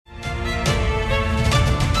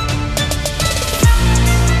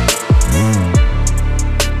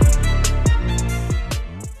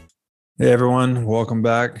Hey everyone, welcome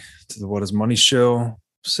back to the What is Money show.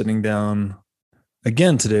 Sitting down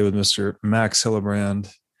again today with Mr. Max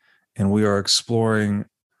Hillebrand, and we are exploring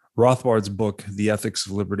Rothbard's book, The Ethics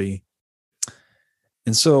of Liberty.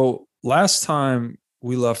 And so last time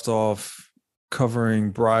we left off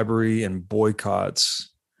covering bribery and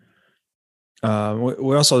boycotts. We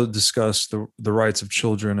also discussed the rights of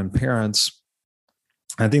children and parents.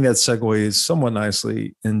 I think that segues somewhat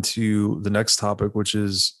nicely into the next topic, which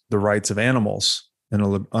is the rights of animals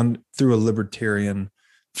through a libertarian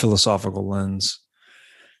philosophical lens.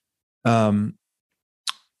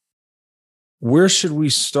 Where should we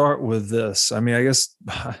start with this? I mean, I guess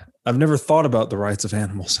I've never thought about the rights of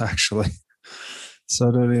animals, actually, so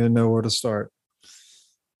I don't even know where to start.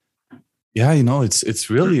 Yeah, it's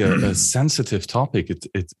really a sensitive topic.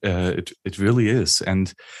 It really is,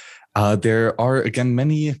 and there are again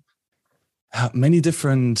many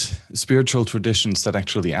different spiritual traditions that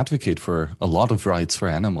actually advocate for a lot of rights for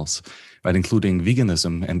animals, right? Including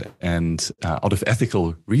veganism and out of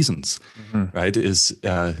ethical reasons, right? Is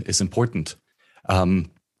important. And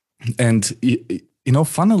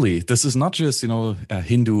funnily, this is not just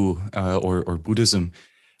Hindu or Buddhism,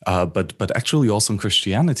 but actually also in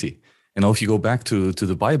Christianity. If you go back to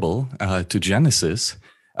the Bible, to Genesis,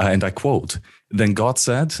 and I quote, "Then God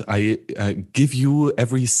said, I give you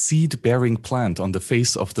every seed-bearing plant on the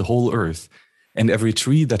face of the whole earth, and every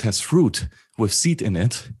tree that has fruit with seed in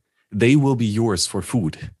it, they will be yours for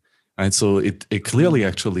food." Right? So it clearly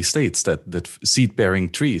actually states that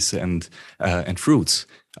seed-bearing trees and fruits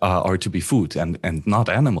are to be food and not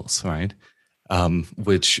animals, right?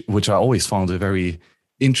 Which I always found a very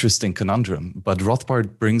interesting conundrum. But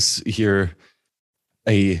Rothbard brings here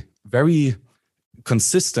a very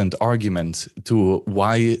consistent argument to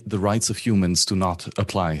why the rights of humans do not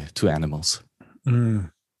apply to animals.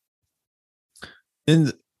 And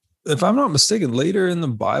if I'm not mistaken, later in the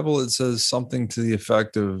Bible, it says something to the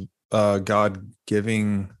effect of God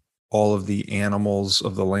giving all of the animals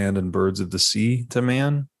of the land and birds of the sea to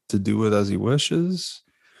man to do with as he wishes.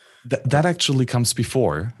 That actually comes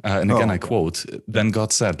before. And again, I quote, "Then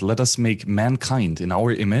God said, let us make mankind in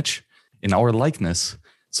our image, in our likeness,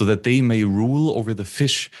 so that they may rule over the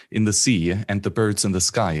fish in the sea and the birds in the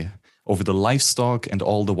sky, over the livestock and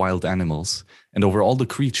all the wild animals, and over all the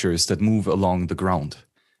creatures that move along the ground."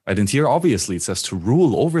 Right? And here, obviously, it says to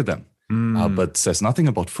rule over them, but says nothing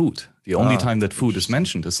about food. The only time that food is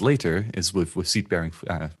mentioned is later, is with seed-bearing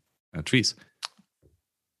trees.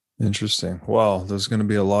 Interesting. Well, there's going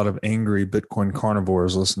to be a lot of angry Bitcoin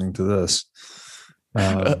carnivores listening to this.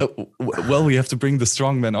 Well, we have to bring the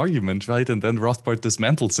strongman argument, right? And then Rothbard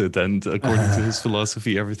dismantles it. And according to his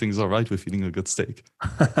philosophy, everything's all right with eating a good steak.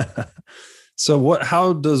 So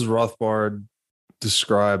how does Rothbard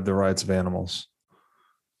describe the rights of animals?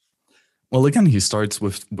 Well, again, he starts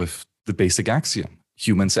with the basic axiom: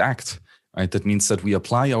 humans act, right? That means that we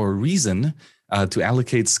apply our reason to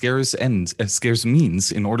allocate scarce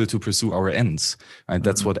means in order to pursue our ends. Right?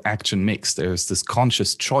 That's what action makes. There's this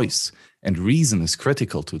conscious choice, and reason is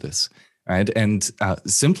critical to this. Right? And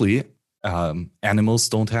simply, animals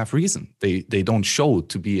don't have reason. They don't show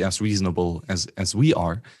to be as reasonable as we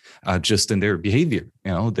are, just in their behavior.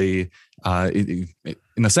 They,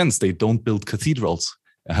 in a sense, they don't build cathedrals.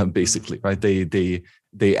 Basically, right? They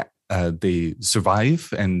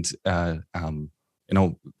survive and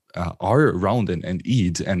are around and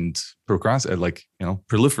eat and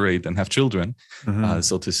proliferate and have children,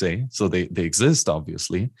 so to say. So they exist,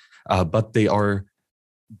 obviously, but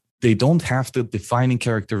they don't have the defining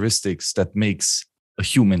characteristics that makes a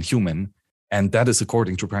human, and that is,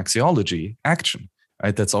 according to praxeology, action.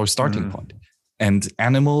 Right? That's our starting point. And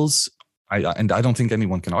animals, I don't think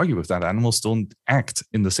anyone can argue with that. Animals don't act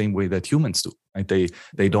in the same way that humans do. Right?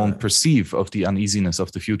 They don't perceive of the uneasiness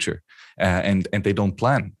of the future, and they don't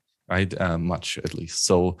plan, right? Much, at least.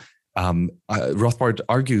 So Rothbard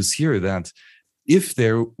argues here that if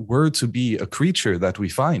there were to be a creature that we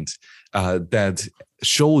find that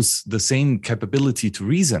shows the same capability to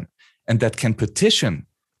reason and that can petition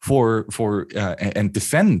for and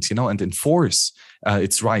defend, and enforce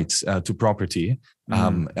its rights to property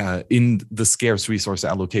in the scarce resource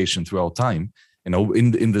allocation throughout time,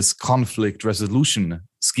 in this conflict resolution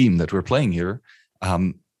scheme that we're playing here,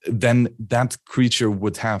 then that creature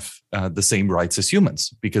would have the same rights as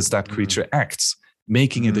humans, because that creature acts,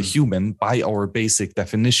 making it a human by our basic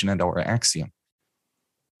definition and our axiom.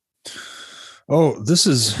 Oh, this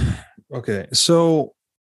is okay. So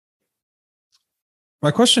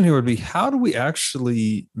my question here would be, how do we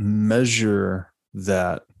actually measure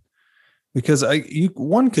that? Because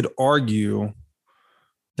one could argue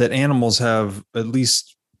that animals have at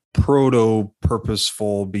least proto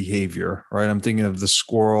purposeful behavior, right? I'm thinking of the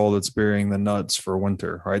squirrel that's burying the nuts for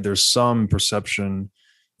winter, right? There's some perception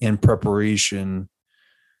and preparation,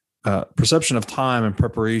 perception of time and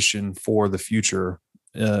preparation for the future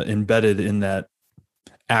embedded in that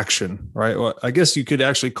action, right? Well, I guess you could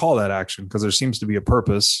actually call that action because there seems to be a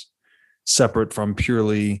purpose separate from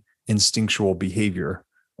purely instinctual behavior,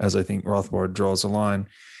 as I think Rothbard draws a line.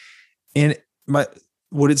 And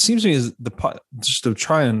what it seems to me is just to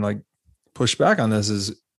try and like push back on this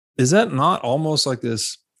is that not almost like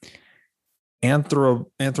this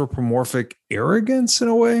anthropomorphic arrogance in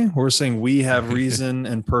a way? We're saying we have reason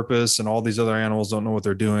and purpose, and all these other animals don't know what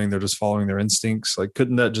they're doing. They're just following their instincts. Like,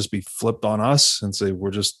 couldn't that just be flipped on us and say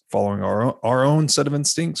we're just following our own set of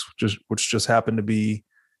instincts, which just happen to be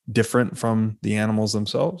different from the animals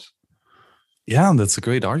themselves? Yeah, that's a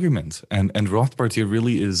great argument, and Rothbard here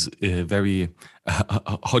really is very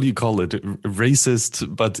how do you call it,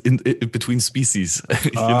 racist, but in between species.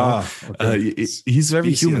 Okay. He's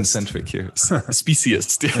very human centric here,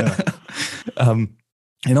 speciest. Yeah.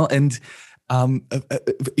 And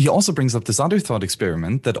he also brings up this other thought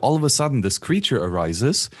experiment that all of a sudden this creature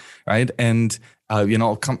arises, right, and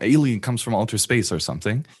alien comes from outer space or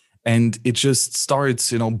something. And it just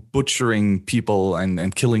starts, butchering people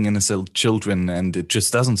and killing innocent children, and it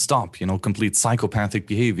just doesn't stop. Complete psychopathic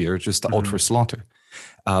behavior, just out for slaughter.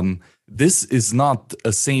 This is not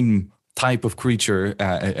a same type of creature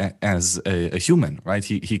as a human, right?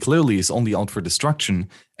 He clearly is only out for destruction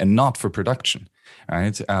and not for production,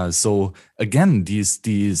 right? So again,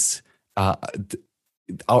 these are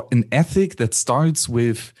an ethic that starts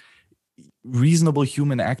with reasonable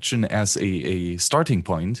human action as a starting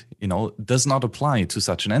point, does not apply to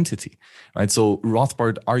such an entity, right? So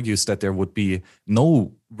Rothbard argues that there would be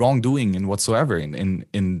no wrongdoing in whatsoever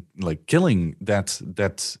in like killing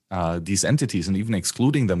these entities and even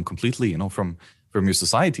excluding them completely, from your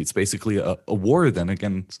society. It's basically a war then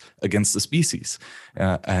against the species,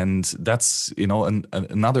 and that's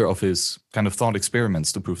another of his kind of thought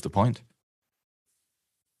experiments to prove the point.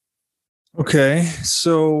 Okay,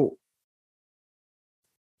 so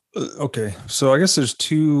I guess there's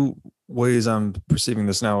two ways I'm perceiving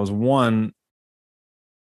this now. Is one,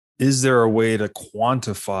 is there a way to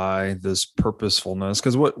quantify this purposefulness?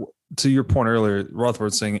 Because to your point earlier,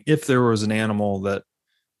 Rothbard's saying if there was an animal that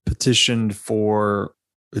petitioned for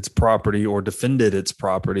its property or defended its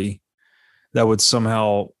property, that would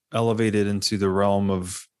somehow elevate it into the realm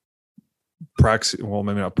of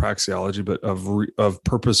maybe not praxeology, but of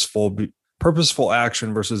purposeful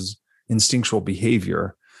action versus instinctual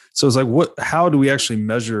behavior. So it's like, how do we actually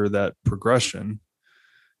measure that progression?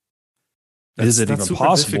 Is it even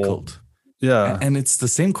possible? Difficult. Yeah. And it's the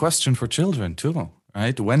same question for children too,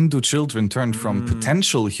 right? When do children turn from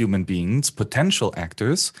potential human beings, potential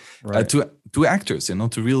actors, to actors,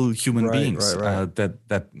 to real human beings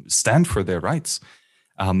that stand for their rights?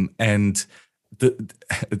 And that's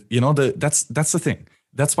the thing.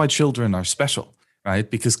 That's why children are special,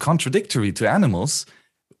 right? Because contradictory to animals,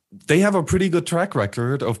 they have a pretty good track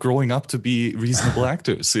record of growing up to be reasonable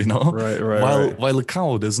actors, while a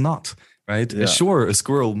cow does not, right? Yeah. Sure, a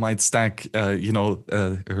squirrel might stack,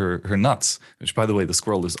 her nuts, which, by the way, the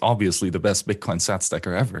squirrel is obviously the best Bitcoin sat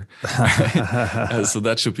stacker ever. So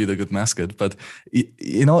that should be the good mascot. But,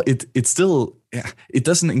 it still, it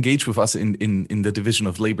doesn't engage with us in the division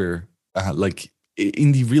of labor, like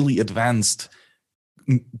in the really advanced,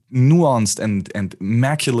 nuanced and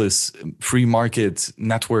maculous free market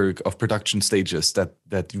network of production stages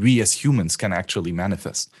that we as humans can actually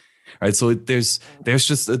manifest, right? So there's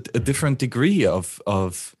just a different degree of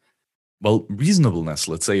reasonableness,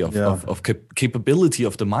 let's say, of capability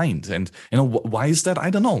of the mind. And why is that?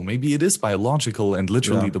 I don't know. Maybe it is biological and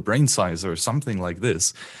literally the brain size or something like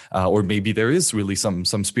this, or maybe there is really some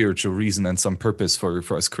spiritual reason and some purpose for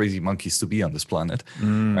us crazy monkeys to be on this planet,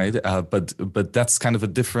 right? But that's kind of a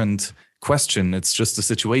different question. It's just a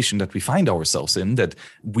situation that we find ourselves in, that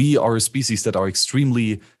we are a species that are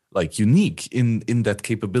extremely unique in that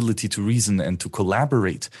capability to reason and to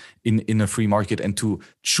collaborate in a free market, and to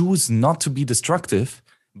choose not to be destructive,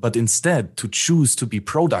 but instead to choose to be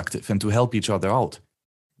productive and to help each other out.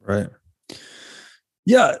 Right.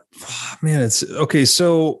 Yeah, man, it's okay.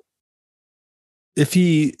 So if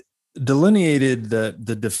he delineated that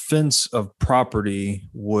the defense of property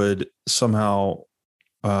would somehow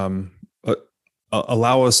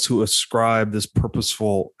allow us to ascribe this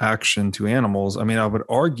purposeful action to animals, I mean, I would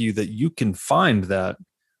argue that you can find that,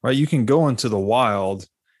 right? You can go into the wild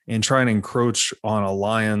and try and encroach on a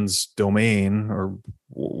lion's domain or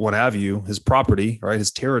what have you, his property, right?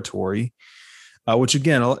 His territory, which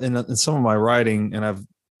again, in some of my writing, and I've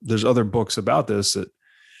there's other books about this,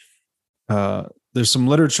 that there's some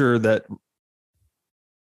literature that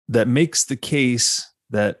makes the case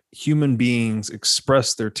that human beings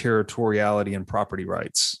express their territoriality and property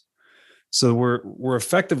rights. So we're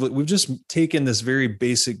effectively, we've just taken this very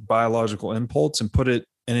basic biological impulse and put it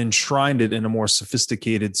and enshrined it in a more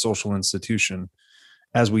sophisticated social institution,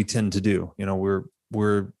 as we tend to do. You know,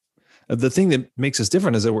 we're the thing that makes us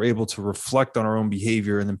different is that we're able to reflect on our own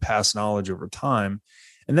behavior and then pass knowledge over time.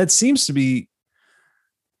 And that seems to be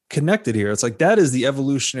connected here. It's like that is the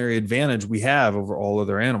evolutionary advantage we have over all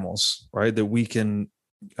other animals, right? That we can,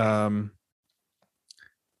 our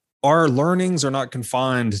learnings are not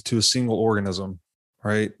confined to a single organism,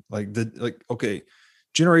 right? Okay,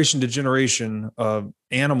 generation to generation,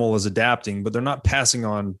 animal is adapting, but they're not passing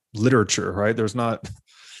on literature, right? There's not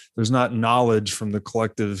knowledge from the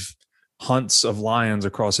collective hunts of lions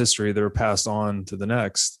across history that are passed on to the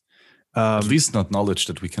next. At least not knowledge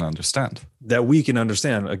that we can understand. That we can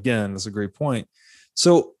understand. Again, that's a great point.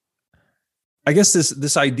 So I guess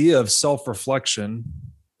this idea of self-reflection,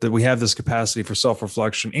 that we have this capacity for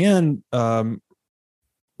self-reflection and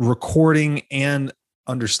recording and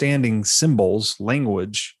understanding symbols,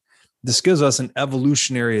 language, this gives us an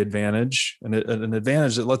evolutionary advantage, and an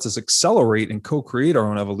advantage that lets us accelerate and co-create our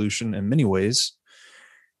own evolution in many ways.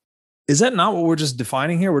 Is that not what we're just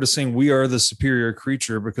defining here? We're just saying we are the superior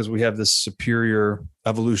creature because we have this superior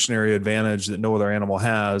evolutionary advantage that no other animal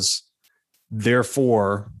has.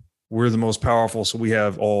 Therefore, we're the most powerful, so we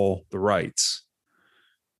have all the rights.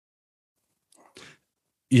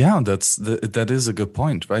 Yeah, that is a good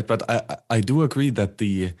point, right? But I do agree that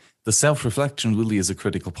the self-reflection really is a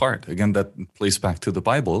critical part. Again, that plays back to the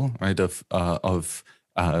Bible, right? Of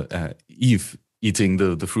Eve eating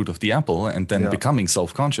the fruit of the apple and then becoming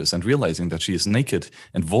self-conscious and realizing that she is naked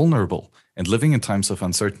and vulnerable and living in times of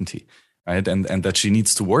uncertainty, right? And that she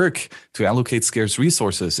needs to work to allocate scarce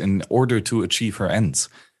resources in order to achieve her ends.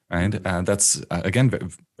 Right, that's again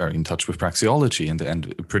very in touch with praxeology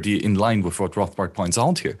and pretty in line with what Rothbard points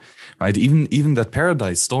out here. Right, even that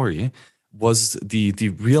paradise story was the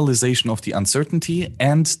realization of the uncertainty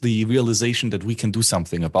and the realization that we can do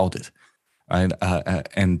something about it, right?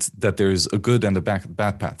 And that there is a good and a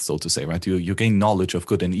bad path, so to say. Right, you gain knowledge of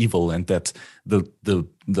good and evil, and that the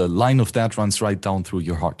line of that runs right down through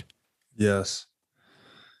your heart. Yes.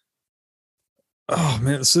 Oh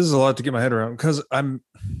man, this is a lot to get my head around, because I'm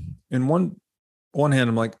in one hand,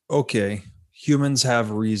 I'm like, okay, humans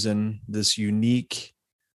have reason, this unique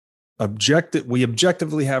we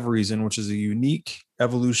objectively have reason, which is a unique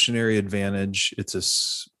evolutionary advantage.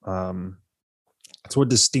 It's what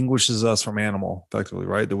distinguishes us from animal, effectively,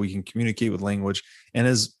 right? That we can communicate with language. And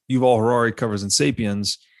as Yuval Harari covers in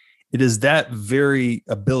Sapiens, it is that very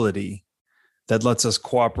ability that lets us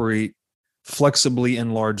cooperate flexibly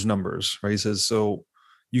in large numbers, right? He says, so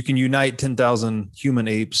you can unite 10,000 human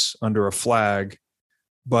apes under a flag,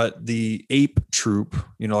 but the ape troop,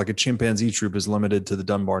 like a chimpanzee troop, is limited to the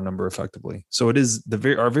Dunbar number effectively. So it is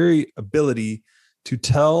our very ability to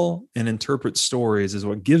tell and interpret stories is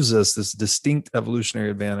what gives us this distinct evolutionary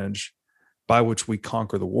advantage by which we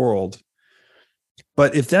conquer the world.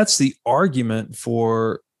 But if that's the argument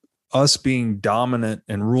for us being dominant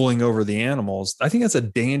and ruling over the animals, I think that's a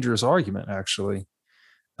dangerous argument, actually,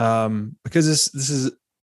 because this is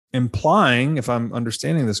implying, if I'm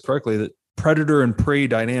understanding this correctly, that predator and prey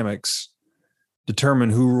dynamics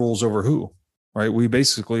determine who rules over who, right? We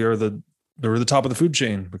basically are the top of the food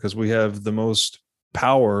chain because we have the most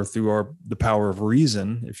power through the power of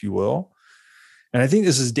reason, if you will. And I think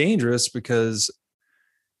this is dangerous because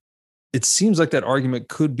it seems like that argument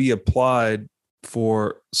could be applied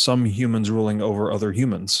for some humans ruling over other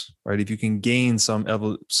humans, right? If you can gain some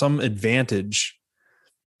advantage,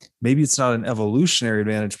 maybe it's not an evolutionary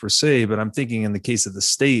advantage per se, but I'm thinking in the case of the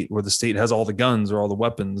state, where the state has all the guns or all the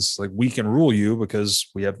weapons, like we can rule you because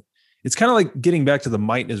we have. It's kind of like getting back to the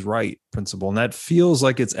might is right principle, and that feels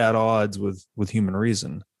like it's at odds with human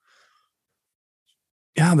reason.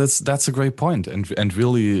 Yeah, that's a great point, and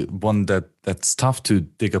really one that's tough to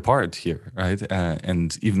dig apart here, right?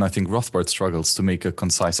 And even I think Rothbard struggles to make a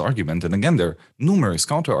concise argument. And again, there are numerous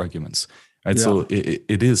counter arguments, right? Yeah. So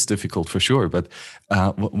it is difficult for sure. But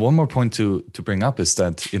one more point to bring up is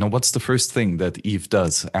that what's the first thing that Eve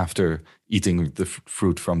does after eating the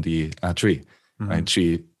fruit from the tree, right?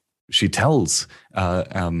 She tells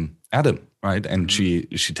Adam, right? And she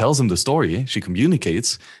tells him the story, she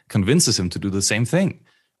communicates, convinces him to do the same thing,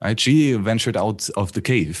 right? She ventured out of the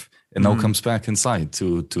cave and now comes back inside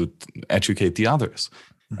to educate the others,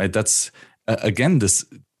 right? That's, again, this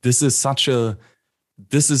is such a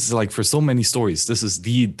this is like for so many stories, this is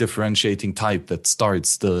the differentiating type that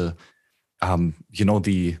starts the,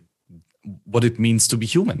 the what it means to be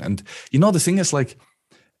human. And the thing is like,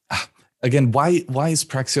 again, why is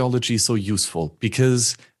praxeology so useful?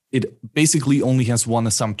 Because it basically only has one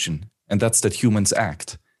assumption, and that's that humans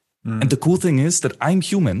act. And the cool thing is that I'm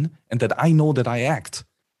human and that I know that I act,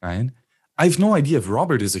 right? I have no idea if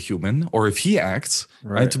Robert is a human or if he acts,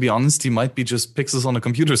 right? To be honest, he might be just pixels on a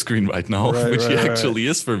computer screen right now, which he actually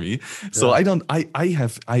is for me. So I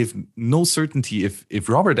have no certainty if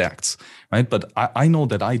Robert acts, right? But I know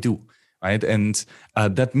that I do, right? And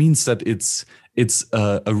that means that it's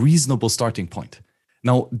a reasonable starting point.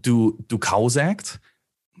 Now, do cows act?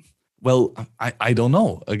 Well, I don't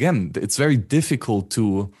know. Again, it's very difficult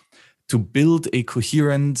to build a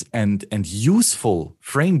coherent and useful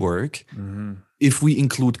framework if we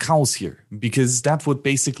include cows here, because that would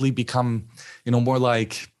basically become, more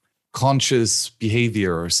like conscious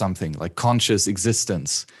behavior or something, like conscious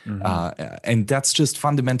existence. And that's just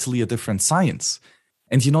fundamentally a different science.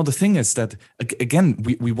 And the thing is that, again,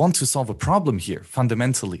 we want to solve a problem here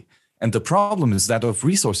fundamentally. And the problem is that of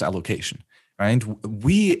resource allocation. Right?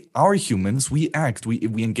 We are humans, we act,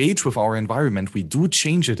 we engage with our environment, we do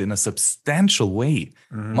change it in a substantial way,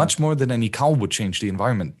 much more than any cow would change the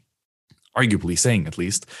environment, arguably saying at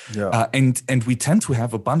least. And we tend to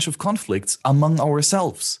have a bunch of conflicts among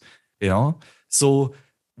ourselves, So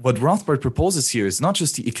what Rothbard proposes here is not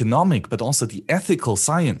just the economic, but also the ethical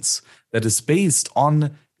science that is based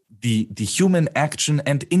on the human action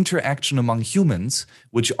and interaction among humans,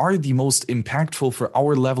 which are the most impactful for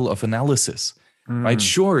our level of analysis, right?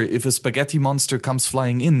 Sure, if a spaghetti monster comes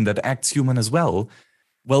flying in that acts human as well,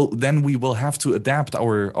 then we will have to adapt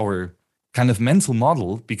our kind of mental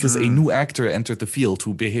model because a new actor entered the field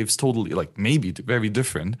who behaves totally like maybe very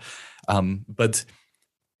different. But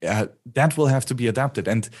that will have to be adapted.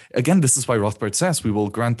 And again, this is why Rothbard says we will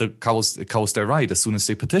grant the cows their right as soon as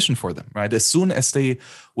they petition for them, right? As soon as they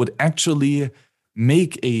would actually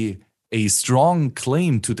make a strong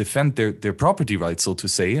claim to defend their property rights, so to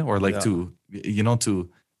say, or like to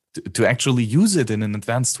actually use it in an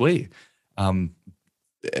advanced way.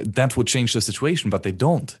 That would change the situation, but they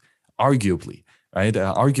don't, arguably, right?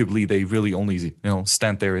 Arguably, they really only,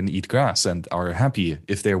 stand there and eat grass and are happy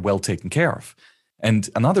if they're well taken care of.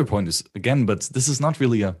 And another point is, again, but this is not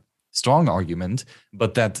really a strong argument,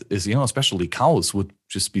 but that is, especially cows would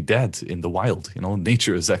just be dead in the wild.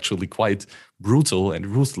 Nature is actually quite brutal and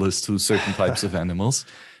ruthless to certain types of animals.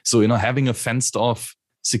 So, having a fenced off,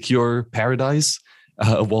 secure paradise,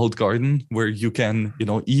 a walled garden where you can,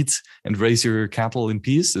 eat and raise your cattle in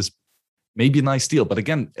peace is maybe a nice deal. But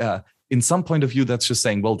again, in some point of view, that's just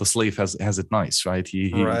saying, well, the slave has it nice, right?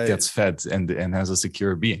 He gets fed and has a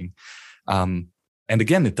secure being. And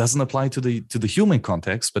again, it doesn't apply to the human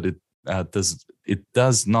context, but it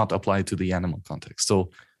does not apply to the animal context. So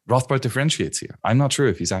Rothbard differentiates here. I'm not sure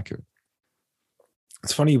if he's accurate.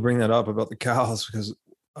 It's funny you bring that up about the cows, because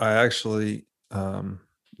I actually, the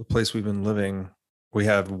place we've been living, we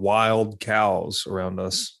have wild cows around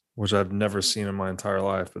us, which I've never seen in my entire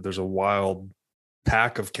life. But there's a wild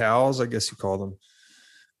pack of cows, I guess you call them.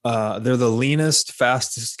 They're the leanest,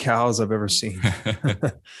 fastest cows I've ever seen.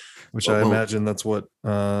 Which I imagine that's what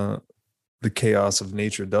the chaos of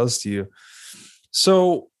nature does to you.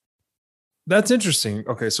 So that's interesting.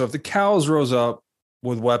 Okay, so if the cows rose up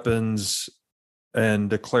with weapons and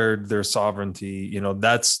declared their sovereignty,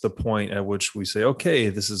 that's the point at which we say, okay,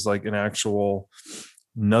 this is like an actual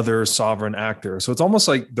another sovereign actor. So it's almost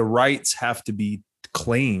like the rights have to be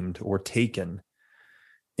claimed or taken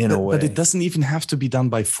in a way. But it doesn't even have to be done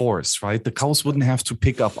by force, right? The cows wouldn't have to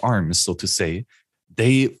pick up arms, so to say.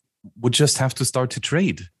 They would just have to start to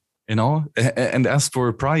trade, and ask for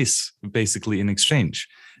a price basically in exchange,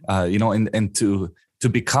 and to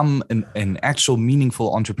become an actual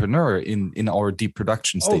meaningful entrepreneur in our deep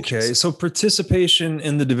production stages. Okay, so participation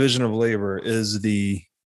in the division of labor is the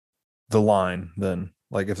line then.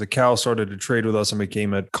 Like if the cow started to trade with us and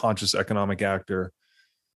became a conscious economic actor,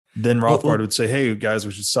 then Rothbard would say, hey guys,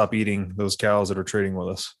 we should stop eating those cows that are trading with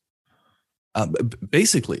us.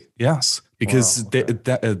 Basically, yes, because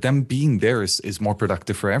them being there is more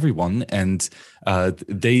productive for everyone, and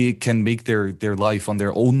they can make their life on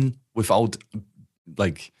their own without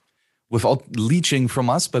leeching from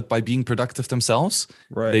us, but by being productive themselves.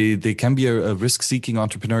 Right. They can be a risk-seeking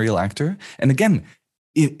entrepreneurial actor. And again,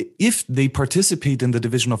 if they participate in the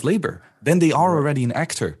division of labor, then they are already an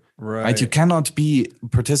actor. Right. You cannot be a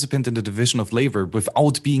participant in the division of labor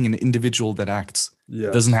without being an individual that acts. Yes.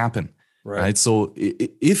 It doesn't happen. Right. So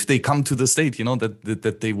if they come to the state,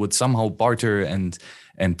 that they would somehow barter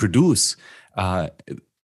and produce,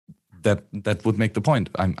 that would make the point.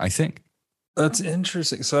 I think. That's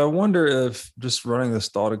interesting. So I wonder if, just running this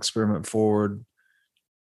thought experiment forward,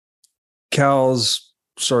 cows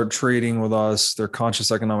start trading with us, they're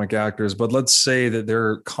conscious economic actors, but let's say that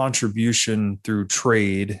their contribution through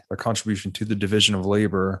trade, their contribution to the division of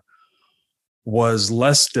labor, was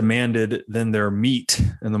less demanded than their meat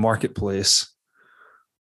in the marketplace.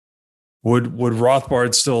 Would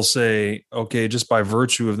Rothbard still say, okay, just by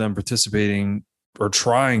virtue of them participating or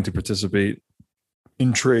trying to participate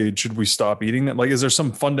in trade, should we stop eating them? Like, is there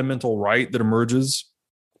some fundamental right that emerges,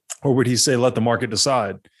 or would he say, let the market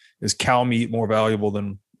decide? Is cow meat more valuable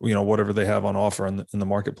than, whatever they have on offer in the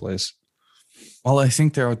marketplace? Well, I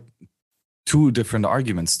think there are two different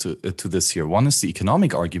arguments to this here. One is the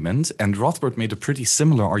economic argument, and Rothbard made a pretty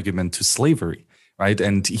similar argument to slavery, right?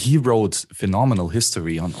 And he wrote phenomenal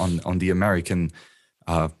history on the American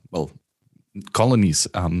colonies.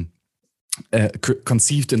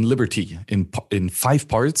 Conceived in Liberty in 5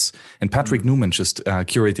 parts, and Patrick Newman just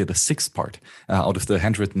curated a 6th part out of the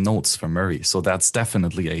handwritten notes from Murray. So that's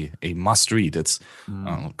definitely a must read. It's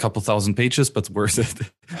a couple thousand pages, but worth it,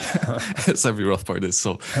 as every Rothbard is.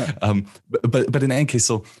 So, but in any case,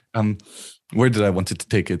 so where did I wanted to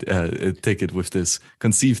take it with this?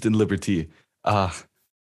 Conceived in Liberty. Well,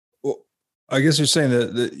 I guess you're saying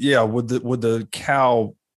that yeah, would the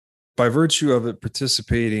cow, by virtue of it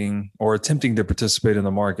participating or attempting to participate in the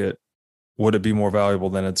market, would it be more valuable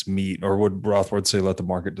than its meat? Or would Rothbard say, let the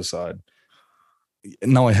market decide?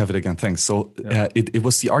 Now I have it again. Thanks. So it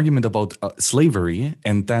was the argument about slavery,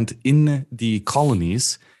 and that in the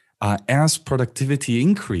colonies, as productivity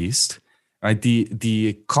increased, right,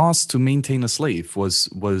 the cost to maintain a slave was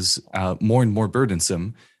more and more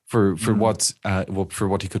burdensome for what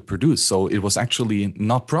he could produce. So it was actually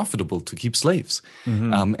not profitable to keep slaves.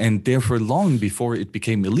 And therefore, long before it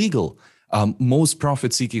became illegal, most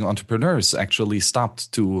profit-seeking entrepreneurs actually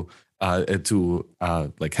stopped to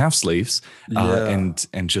have slaves and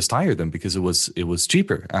just hire them because it was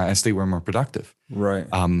cheaper as they were more productive. Right.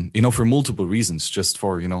 For multiple reasons, just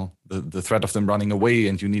for, the threat of them running away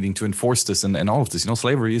and you needing to enforce this and all of this.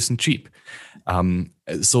 Slavery isn't cheap.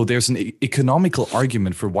 So there's an economical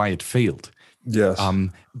argument for why it failed. Yes.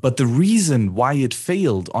 But the reason why it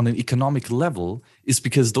failed on an economic level is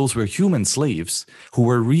because those were human slaves who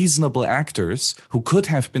were reasonable actors who could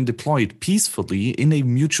have been deployed peacefully in a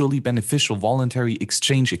mutually beneficial voluntary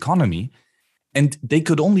exchange economy. And they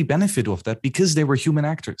could only benefit of that because they were human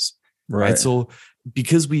actors. Right. So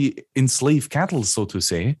because we enslave cattle, so to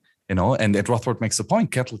say, and Rothbard makes the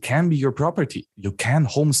point, cattle can be your property. You can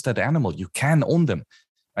homestead animal. You can own them.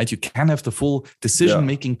 Right? You can have the full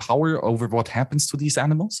decision-making power over what happens to these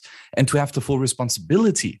animals, and to have the full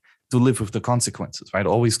responsibility to live with the consequences, right?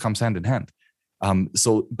 Always comes hand in hand.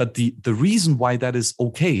 But the reason why that is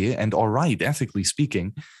okay and all right, ethically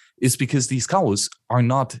speaking, is because these cows are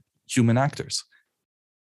not human actors.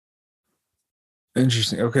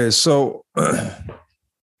 Interesting. Okay, so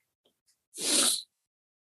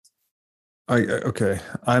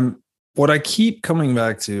what I keep coming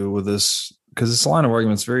back to with this, because this line of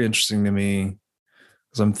argument is very interesting to me,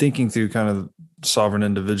 because I'm thinking through kind of sovereign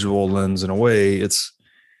individual lens in a way.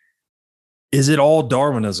 Is it all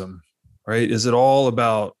Darwinism, right? Is it all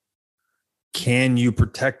about, can you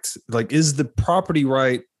protect, is the property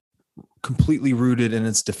right completely rooted in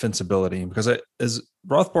its defensibility? Because as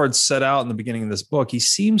Rothbard set out in the beginning of this book, he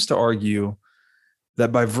seems to argue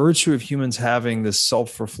that by virtue of humans having this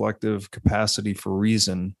self-reflective capacity for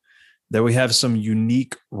reason, that we have some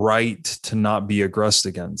unique right to not be aggressed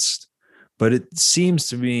against. But it seems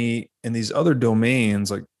to me in these other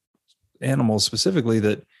domains, like animals specifically,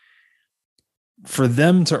 that for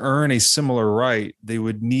them to earn a similar right, they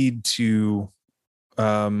would need to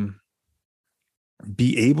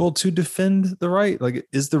be able to defend the right.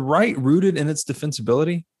 Is the right rooted in its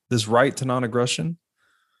defensibility, this right to non-aggression?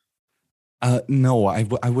 No, I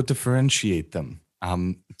would differentiate them.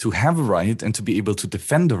 To have a right and to be able to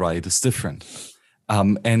defend a right is different.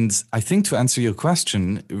 And I think, to answer your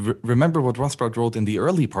question, remember what Rothbard wrote in the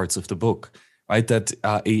early parts of the book, right? That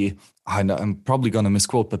I'm probably going to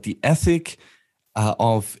misquote, but the ethic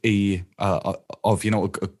of a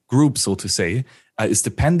group, so to say, is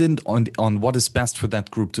dependent on what is best for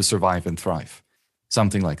that group to survive and thrive.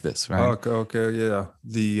 Something like this, right? Okay, yeah.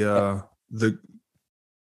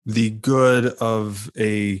 The good of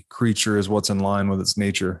a creature is what's in line with its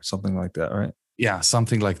nature, something like that, right? Yeah,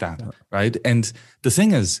 something like that, right? And the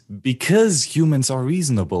thing is, because humans are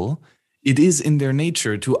reasonable, it is in their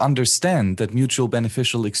nature to understand that mutual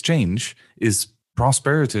beneficial exchange is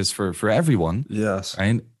prosperous for everyone. Yes.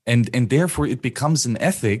 Right? And therefore it becomes an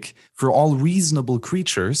ethic for all reasonable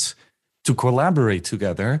creatures to collaborate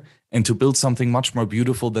together and to build something much more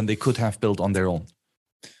beautiful than they could have built on their own.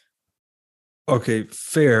 Okay,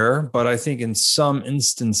 fair. But I think in some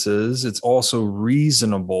instances, it's also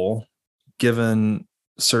reasonable, given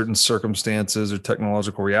certain circumstances or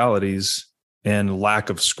technological realities and lack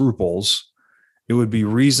of scruples, it would be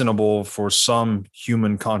reasonable for some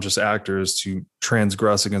human conscious actors to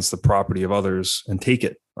transgress against the property of others and take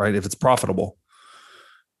it, right? If it's profitable.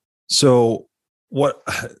 So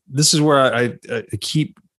this is where I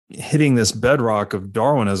keep hitting this bedrock of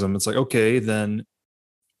Darwinism. It's like, okay, then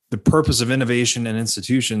the purpose of innovation and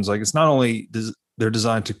institutions, like, it's not only they're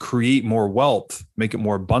designed to create more wealth, make it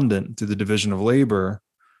more abundant through the division of labor,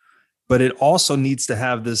 but it also needs to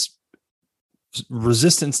have this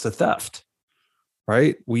resistance to theft,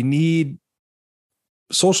 right?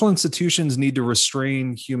 Social institutions need to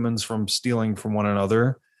restrain humans from stealing from one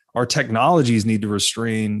another. Our technologies need to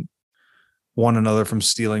restrain one another from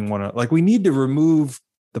stealing one another. Like, we need to remove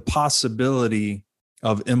the possibility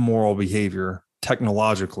of immoral behavior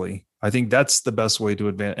technologically. I think that's the best way to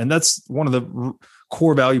advance. And that's one of the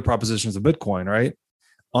core value propositions of Bitcoin, right?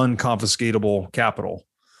 Unconfiscatable capital.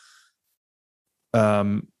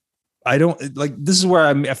 I don't like, this is where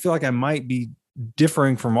I feel like I might be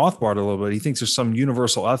differing from Rothbard a little bit. He thinks there's some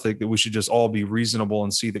universal ethic that we should just all be reasonable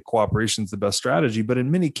and see that cooperation is the best strategy. But in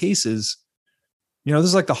many cases, this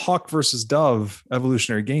is like the hawk versus dove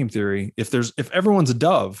evolutionary game theory. If everyone's a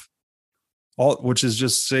dove, which is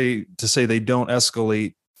just to say they don't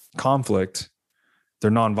escalate conflict,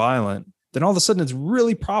 they're nonviolent, then all of a sudden it's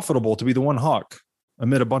really profitable to be the one hawk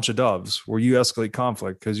amid a bunch of doves where you escalate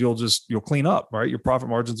conflict, because you'll clean up, right? Your profit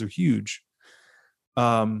margins are huge.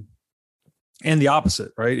 And the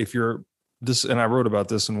opposite, right? If you're this, and I wrote about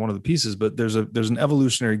this in one of the pieces, but there's an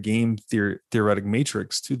evolutionary game theoretic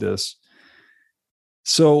matrix to this.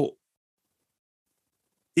 So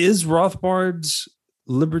is Rothbard's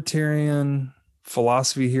libertarian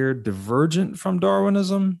philosophy here divergent from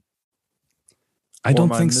Darwinism? I don't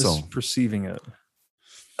think so. Perceiving it,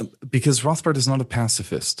 because Rothbard is not a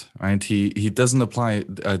pacifist, right? He doesn't apply.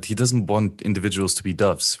 He doesn't want individuals to be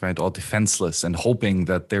doves, right, or defenseless and hoping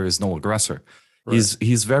that there is no aggressor. Right.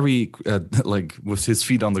 He's very like with his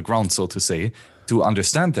feet on the ground, so to say, to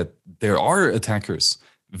understand that there are attackers,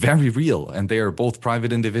 very real, and they are both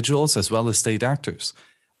private individuals as well as state actors,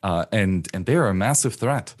 and they are a massive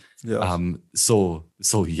threat. Yes. So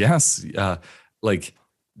yes, like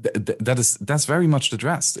that's very much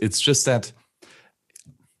addressed. It's just that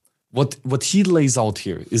what he lays out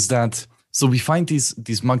here is that, so we find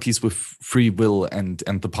these monkeys with free will and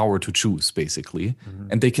the power to choose, basically,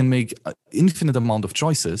 and they can make an infinite amount of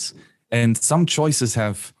choices, and some choices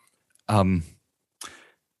have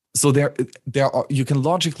so there are, you can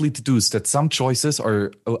logically deduce that some choices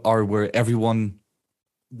are where everyone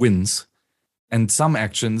wins, and some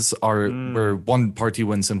actions are where one party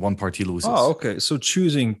wins and one party loses. Oh, okay. So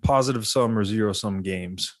choosing positive sum or zero sum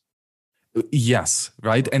games. Yes,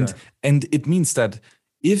 right. Okay. And it means that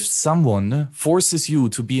if someone forces you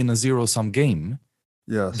to be in a zero sum game,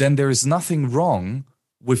 yes, then there is nothing wrong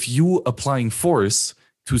with you applying force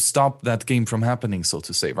to stop that game from happening, so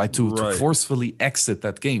to say, right? To forcefully exit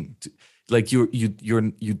that game. Like you're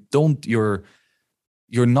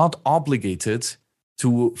not obligated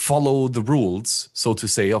to follow the rules, so to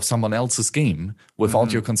say, of someone else's game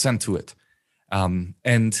without your consent to it.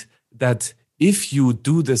 And that if you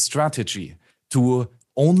do this strategy to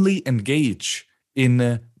only engage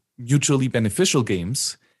in mutually beneficial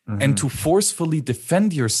games and to forcefully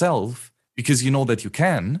defend yourself because you know that you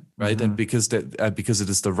can, right? And because it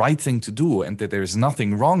is the right thing to do and that there is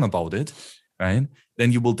nothing wrong about it, right?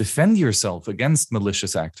 Then you will defend yourself against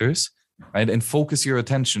malicious actors, right? And focus your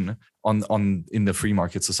attention on in the free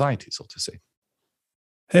market society, so to say.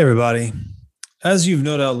 Hey, everybody. As you've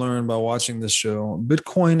no doubt learned by watching this show,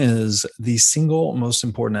 Bitcoin is the single most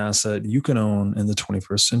important asset you can own in the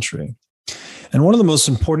 21st century. And one of the most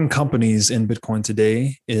important companies in Bitcoin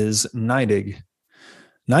today is NYDIG.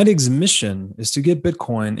 NYDIG's mission is to get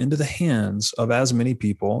Bitcoin into the hands of as many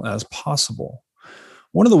people as possible.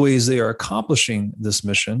 One of the ways they are accomplishing this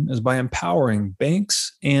mission is by empowering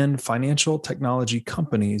banks and financial technology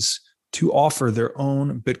companies to offer their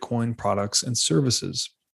own Bitcoin products and services.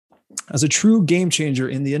 As a true game changer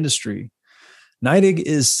in the industry, NYDIG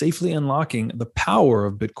is safely unlocking the power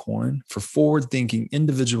of Bitcoin for forward-thinking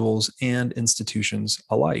individuals and institutions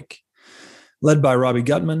alike. Led by Robbie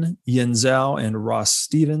Gutman, Yin Zhao, and Ross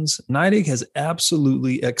Stevens, NYDIG has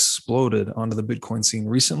absolutely exploded onto the Bitcoin scene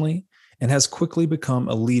recently and has quickly become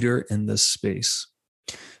a leader in this space.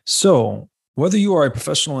 So, Whether you are a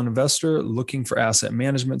professional investor looking for asset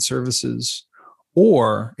management services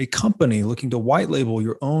or a company looking to white label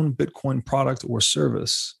your own Bitcoin product or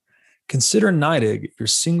service, consider NYDIG your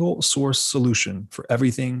single source solution for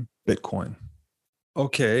everything Bitcoin.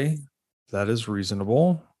 Okay, that is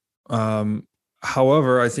reasonable.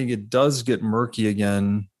 However, I think it does get murky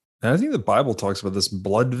again. And I think the Bible talks about this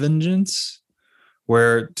blood vengeance,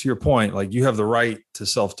 where, to your point, like, you have the right to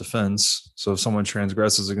self-defense. So if someone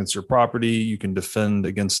transgresses against your property, you can defend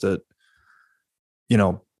against it,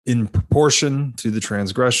 in proportion to the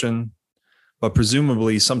transgression. But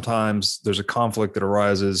presumably sometimes there's a conflict that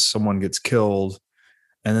arises, someone gets killed,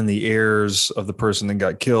 and then the heirs of the person that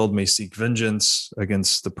got killed may seek vengeance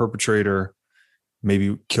against the perpetrator,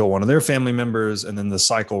 maybe kill one of their family members, and then the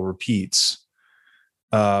cycle repeats,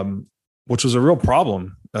 which was a real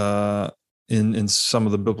problem in some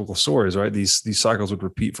of the biblical stories, right? These cycles would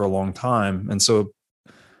repeat for a long time. And so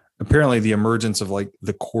apparently the emergence of like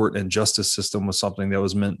the court and justice system was something that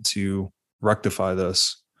was meant to rectify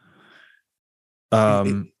this.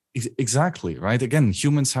 Exactly, right? Again,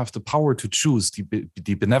 humans have the power to choose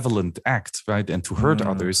the benevolent act, right? And to hurt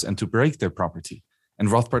others and to break their property. And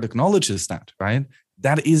Rothbard acknowledges that, right?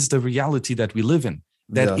 That is the reality that we live in.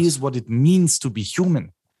 That is what it means to be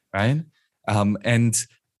human, right?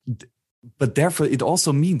 But therefore, it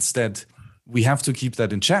also means that we have to keep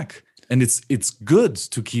that in check. And it's good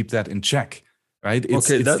to keep that in check, right? It's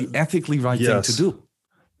the ethically right thing to do.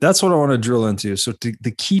 That's what I want to drill into. So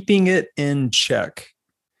the keeping it in check,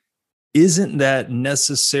 isn't that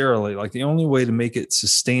necessarily like the only way to make it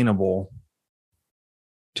sustainable,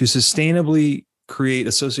 to sustainably create a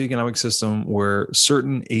socioeconomic system where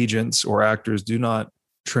certain agents or actors do not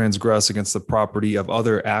transgress against the property of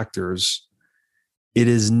other actors? It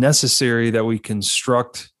is necessary that we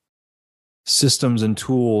construct systems and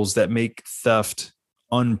tools that make theft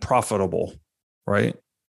unprofitable, right?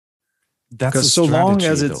 That's because so long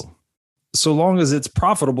as it's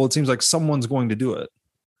profitable, it seems like someone's going to do it.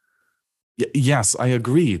 Yes, I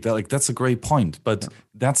agree. That's a great point. But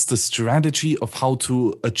that's the strategy of how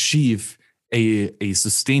to achieve a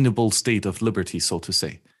sustainable state of liberty, so to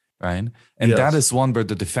say, right? And that is one where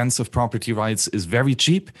the defense of property rights is very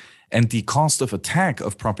cheap, and the cost of attack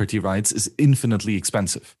of property rights is infinitely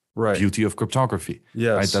expensive. Right. Beauty of cryptography.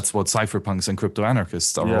 Yes. Right. That's what cypherpunks and crypto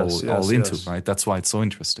anarchists are all into, right? That's why it's so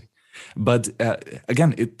interesting. But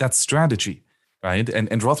again, that's strategy, right? And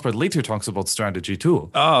Rothbard later talks about strategy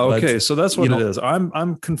too. Oh, okay. So that's what it is. I'm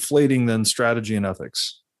conflating then strategy and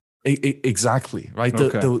ethics. Exactly, right?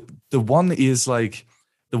 The one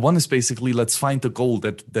is basically, let's find the goal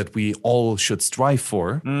that we all should strive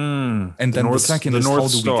for. And then the second is, how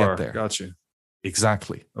do we get there? Got you.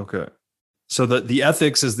 Exactly. Okay. So the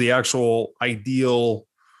ethics is the actual ideal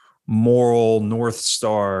moral North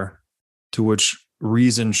Star to which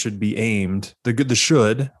reason should be aimed. The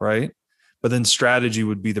should, right? But then strategy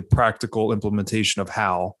would be the practical implementation of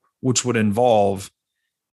how, which would involve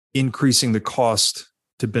increasing the cost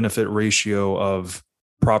to benefit ratio of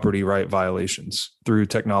property right violations through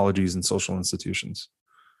technologies and social institutions.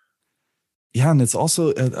 Yeah, and it's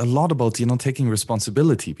also a lot about, taking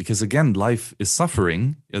responsibility, because again, life is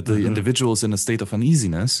suffering. The individual is in a state of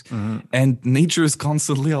uneasiness, and nature is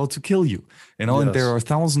constantly out to kill you. And there are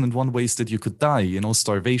 1,001 ways that you could die.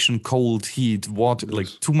 Starvation, cold, heat, water, like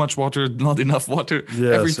too much water, not enough water.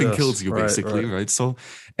 Everything kills you, basically, right? So,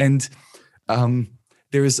 and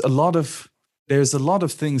there's a lot of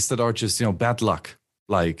things that are just bad luck.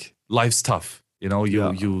 Like, life's tough.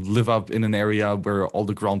 You live up in an area where all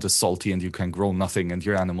the ground is salty and you can grow nothing and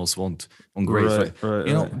your animals won't graze.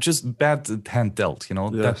 Right. Just bad hand dealt.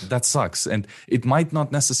 That sucks. And it might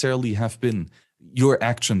not necessarily have been your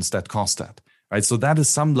actions that caused that, right? So that is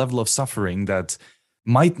some level of suffering that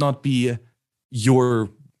might not be your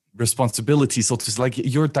responsibility. So it's like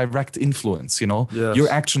your direct influence. Your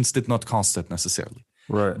actions did not cause that necessarily.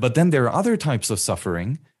 Right. But then there are other types of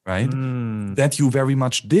suffering, right, that you very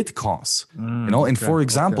much did cause, and for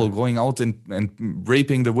example, going out and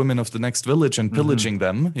raping the women of the next village and pillaging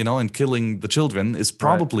them, and killing the children is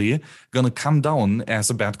probably going to come down as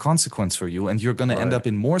a bad consequence for you, and you're going to end up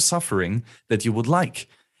in more suffering that you would like.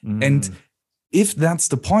 And if that's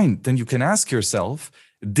the point, then you can ask yourself,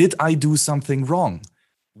 did I do something wrong?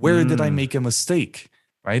 Where did I make a mistake,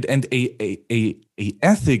 right? And a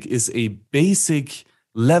ethic is a basic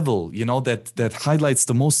level, that highlights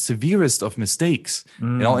the most severest of mistakes,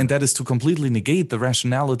 and that is to completely negate the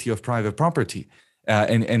rationality of private property,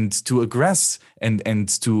 and to aggress and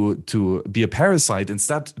to be a parasite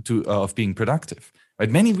instead of being productive. Right?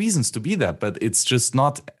 Many reasons to be that, but it's just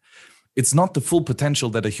not. It's not the full potential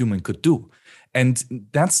that a human could do. And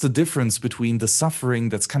that's the difference between the suffering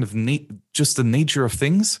that's kind of just the nature of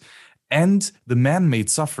things and the man-made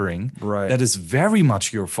suffering Right. that is very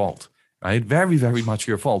much your fault, right? Very, very much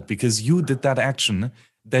your fault, because you did that action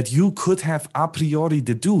that you could have a priori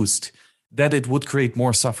deduced that it would create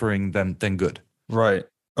more suffering than good. Right.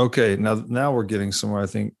 Okay. Now we're getting somewhere, I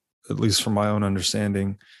think, at least from my own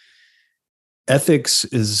understanding. Ethics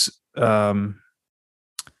is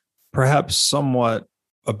perhaps somewhat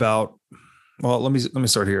about, well, let me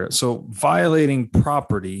start here. So violating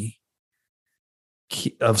property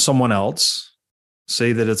of someone else,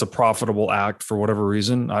 say that it's a profitable act for whatever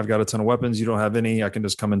reason. I've got a ton of weapons. You don't have any. I can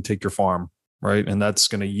just come and take your farm. Right. And that's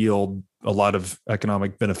going to yield a lot of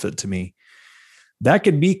economic benefit to me. That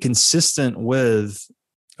could be consistent with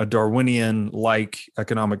a Darwinian-like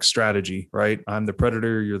economic strategy, right? I'm the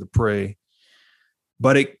predator, you're the prey.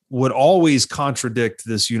 But it would always contradict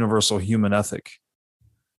this universal human ethic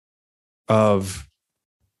of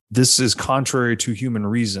this is contrary to human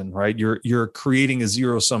reason, right? You're creating a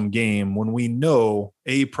zero-sum game when we know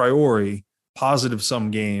a priori positive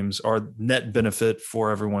sum games are net benefit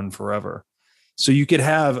for everyone forever. So you could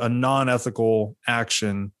have a non-ethical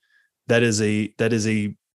action that is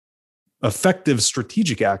a effective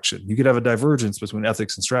strategic action. You could have a divergence between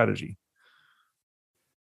ethics and strategy.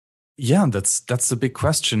 Yeah, that's the big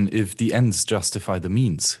question. If the ends justify the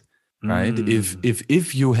means, right?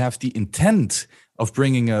 If you have the intent of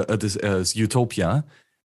bringing a utopia,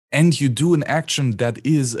 and you do an action that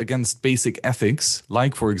is against basic ethics,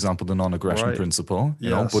 like, for example, the non-aggression principle, you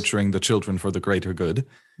know, butchering the children for the greater good,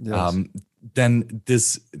 then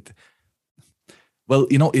this, well,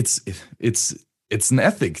 you know, it's an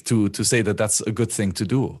ethic to say that that's a good thing to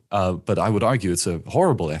do. But I would argue it's a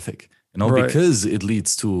horrible ethic, you know, because it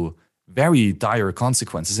leads to very dire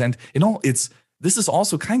consequences. And, you know, this is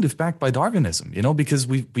also kind of backed by Darwinism, you know, because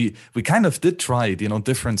we kind of did try, you know,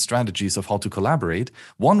 different strategies of how to collaborate.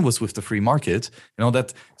 One was with the free market, you know,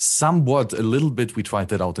 that somewhat a little bit we tried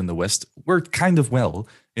that out in the West, worked kind of well,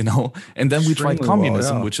 you know, and then we tried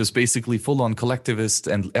communism, which is basically full on collectivist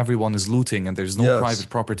and everyone is looting and there's no private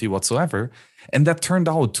property whatsoever. And that turned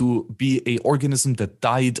out to be an organism that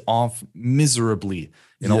died off miserably,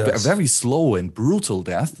 you know, a very slow and brutal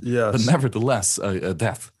death, but nevertheless a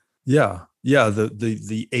death. Yeah.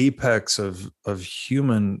 The apex of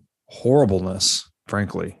human horribleness,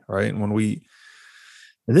 frankly, right? And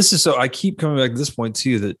this is, so I keep coming back to this point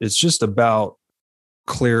too, that it's just about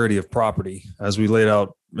clarity of property, as we laid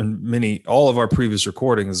out in all of our previous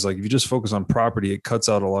recordings. Like, if you just focus on property, it cuts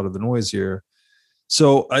out a lot of the noise here.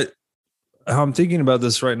 So how I'm thinking about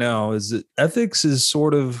this right now is that ethics is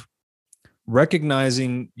sort of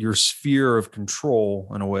recognizing your sphere of control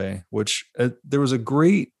in a way, which there was a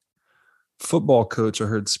great football coach I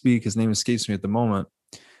heard speak. His name escapes me at the moment,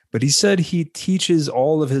 but he said he teaches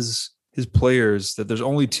all of his players that there's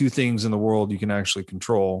only two things in the world you can actually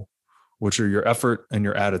control, which are your effort and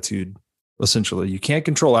your attitude. Essentially, you can't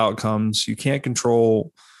control outcomes. You can't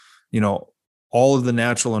control, you know, all of the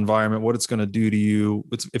natural environment, what it's going to do to you,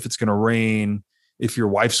 if it's going to rain, if your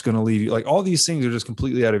wife's going to leave you. Like, all these things are just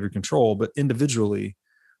completely out of your control. But individually,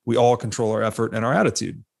 we all control our effort and our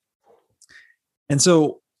attitude. And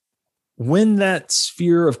so when that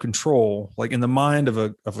sphere of control, like in the mind of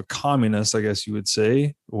a communist, I guess you would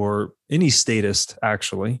say, or any statist,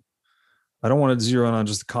 actually, I don't want to zero in on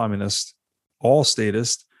just the communist, all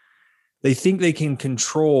statist, they think they can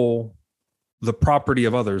control the property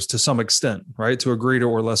of others to some extent, right? To a greater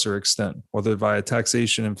or lesser extent, whether via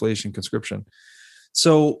taxation, inflation, conscription.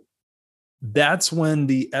 So that's when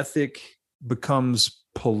the ethic becomes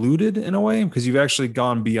polluted in a way, because you've actually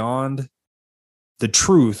gone beyond the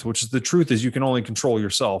truth, which is the truth is you can only control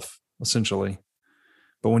yourself, essentially.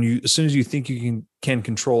 But as soon as you think you can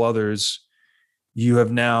control others, you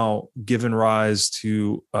have now given rise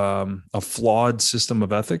to a flawed system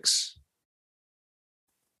of ethics.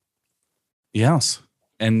 Yes,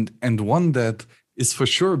 and one that is for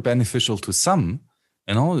sure beneficial to some,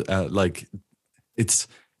 you know, like it's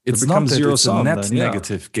not that it's a net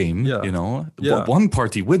negative game, you know. One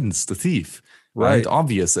party wins, the thief, right?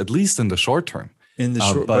 Obvious, at least in the short term.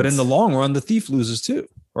 But in the long run, the thief loses too,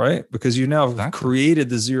 right? Because you now created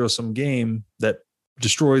the zero-sum game that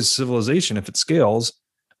destroys civilization if it scales,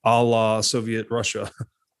 a la Soviet Russia,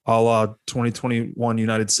 a la 2021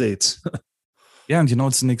 United States. Yeah, and you know,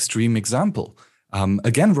 it's an extreme example.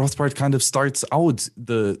 Again, Rothbard kind of starts out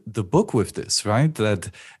the book with this, right?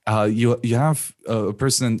 That you have a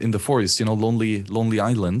person in the forest, you know, lonely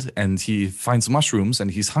island, and he finds mushrooms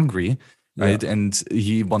and he's hungry. right? And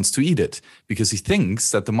he wants to eat it because he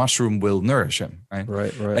thinks that the mushroom will nourish him,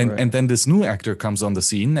 right? And then this new actor comes on the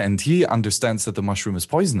scene and he understands that the mushroom is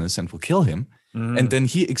poisonous and will kill him. And then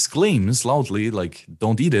he exclaims loudly, like,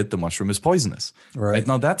 "Don't eat it, the mushroom is poisonous." Right?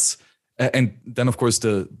 Now that's, and then of course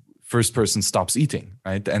the first person stops eating,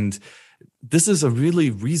 right? And this is a really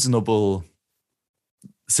reasonable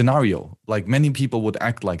scenario. Like, many people would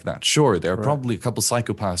act like that. Sure, there are probably a couple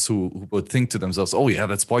psychopaths who would think to themselves, "Oh yeah,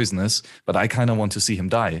 that's poisonous, but I kind of want to see him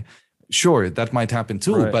die." Sure, that might happen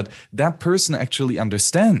too, but that person actually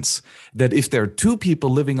understands that if there are two people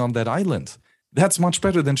living on that island, that's much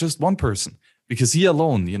better than just one person. Because he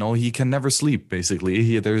alone, he can never sleep,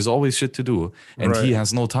 basically. There's always shit to do, and he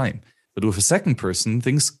has no time. But with a second person,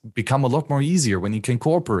 things become a lot more easier when you can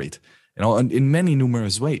cooperate, and in many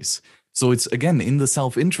numerous ways. So it's, again, in the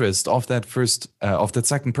self-interest of that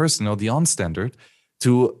second person, the on-standard,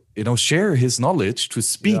 to, share his knowledge, to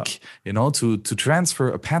speak, to transfer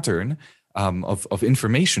a pattern of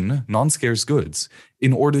information, non-scarce goods,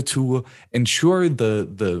 in order to ensure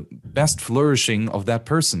the best flourishing of that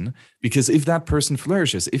person. Because if that person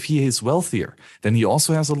flourishes, if he is wealthier, then he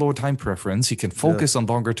also has a lower time preference. He can focus on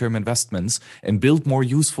longer term investments and build more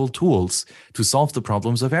useful tools to solve the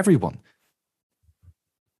problems of everyone.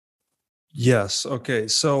 Yes. Okay.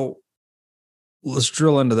 So let's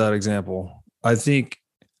drill into that example. I think,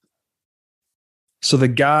 so the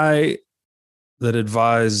guy that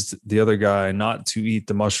advised the other guy not to eat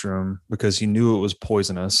the mushroom because he knew it was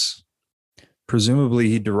poisonous, presumably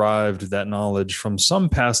he derived that knowledge from some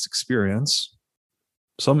past experience,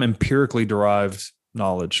 some empirically derived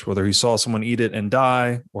knowledge, whether he saw someone eat it and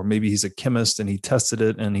die, or maybe he's a chemist and he tested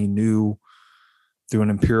it and he knew through an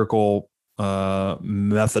empirical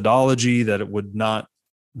methodology that it would not,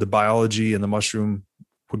 the biology in the mushroom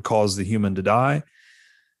would cause the human to die.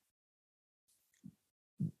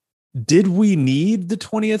 Did we need the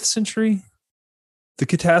 20th century, the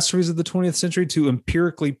catastrophes of the 20th century, to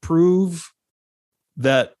empirically prove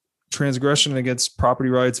that transgression against property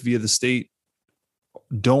rights via the state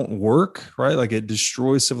don't work, right? Like, it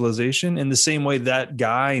destroys civilization in the same way that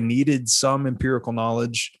guy needed some empirical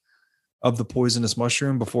knowledge of the poisonous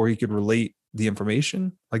mushroom before he could relate the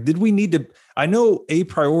information? Like, did we need to, I know a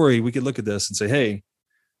priori we could look at this and say, hey,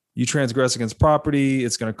 you transgress against property,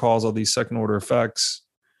 it's going to cause all these second order effects.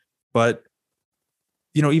 But,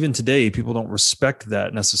 even today, people don't respect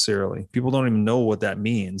that necessarily. People don't even know what that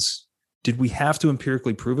means. Did we have to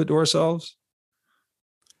empirically prove it to ourselves?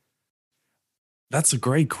 That's a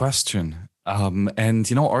great question. And,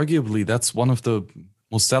 arguably that's one of the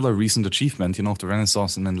most stellar recent achievement, of the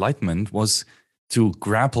Renaissance and Enlightenment, was to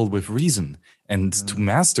grapple with reason and to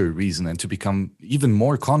master reason and to become even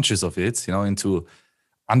more conscious of it, and to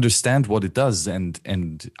understand what it does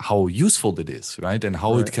and how useful it is, right? And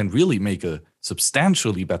how it can really make a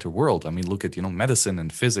substantially better world. I mean, look at, medicine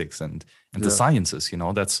and physics and the sciences,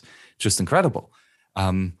 that's just incredible.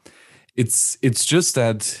 It's just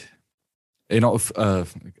that, if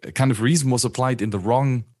kind of reason was applied in the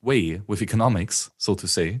wrong way with economics, so to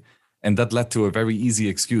say, and that led to a very easy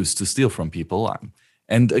excuse to steal from people.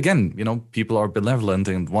 And again, people are benevolent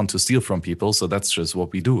and want to steal from people, so that's just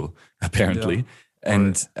what we do, apparently. Yeah.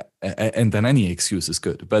 And then any excuse is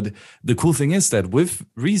good. But the cool thing is that with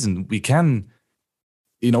reason, we can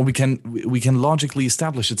logically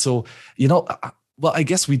establish it. So, well, I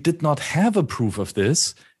guess we did not have a proof of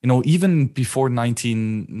this, even before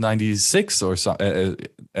 1996 or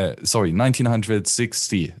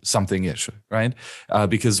 1960 something-ish, right?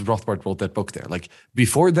 Because Rothbard wrote that book there. Like,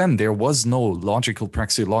 before then, there was no logical,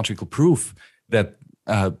 praxeological proof that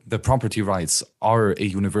the property rights are a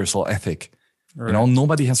universal ethic. Right.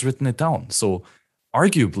 Nobody has written it down. So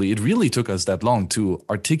arguably, it really took us that long to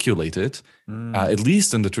articulate it, at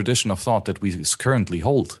least in the tradition of thought that we currently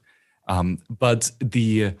hold. But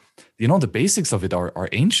the basics of it are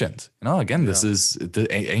ancient. Again, this is the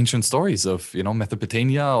ancient stories of,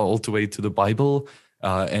 Mesopotamia all the way to the Bible.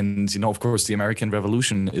 And, of course, the American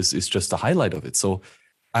Revolution is just a highlight of it. So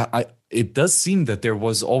it does seem that there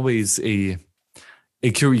was always a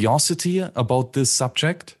curiosity about this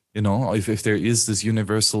subject. If there is this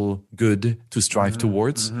universal good to strive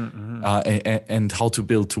towards, and how to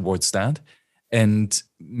build towards that. And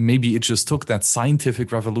maybe it just took that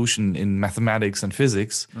scientific revolution in mathematics and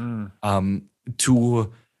physics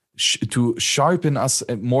to sharpen us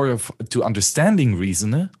more to understanding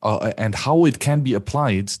reason and how it can be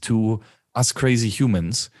applied to us crazy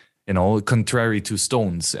humans, contrary to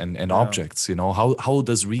stones and objects. How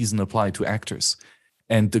does reason apply to actors?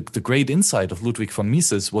 And the great insight of Ludwig von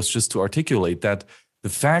Mises was just to articulate that the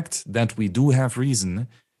fact that we do have reason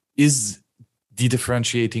is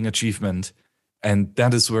de-differentiating achievement. And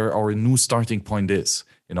that is where our new starting point is,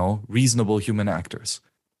 reasonable human actors.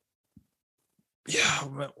 Yeah,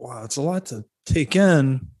 wow, it's a lot to take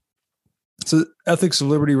in. So Ethics of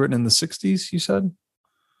Liberty written in the 60s, you said?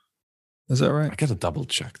 Is that right? I got to double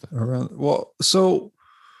check that. Well, so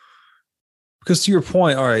because to your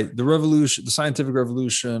point, all right, the revolution, the scientific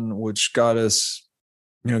revolution, which got us,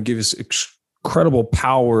 gave us incredible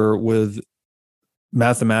power with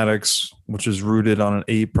mathematics, which is rooted on an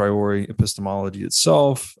a priori epistemology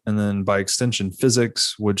itself, and then by extension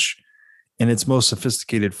physics, which in its most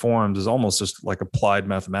sophisticated forms is almost just like applied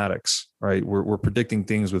mathematics, right? We're predicting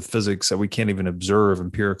things with physics that we can't even observe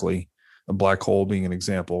empirically. A black hole being an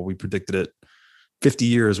example, we predicted it 50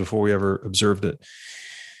 years before we ever observed it.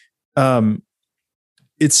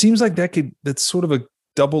 It seems like that's sort of a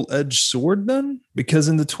double-edged sword then, because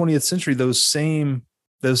in the 20th century, those same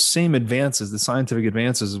advances, the scientific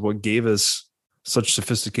advances, is what gave us such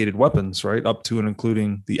sophisticated weapons, right? Up to and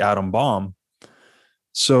including the atom bomb.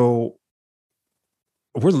 So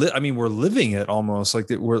we're living it almost like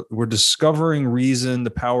that. We're discovering reason,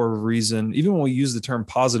 the power of reason, even when we use the term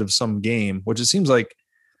positive sum game, which it seems like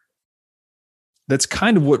that's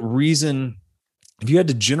kind of what reason, if you had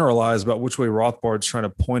to generalize about which way Rothbard's trying to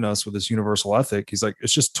point us with this universal ethic, he's like,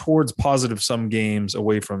 it's just towards positive sum games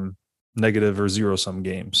away from negative or zero sum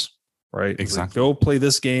games, right? Exactly. Like, go play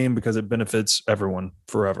this game because it benefits everyone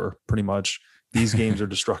forever, pretty much. These games are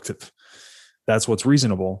destructive. That's what's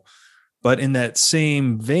reasonable. But in that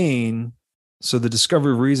same vein, so the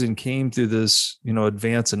discovery of reason came through this,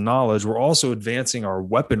 advance in knowledge. We're also advancing our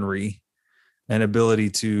weaponry and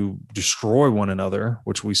ability to destroy one another,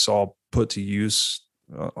 which we saw put to use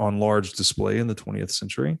on large display in the 20th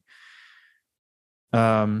century.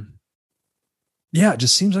 Yeah, it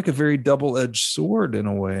just seems like a very double-edged sword in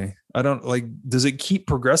a way. Does it keep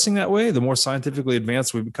progressing that way? The more scientifically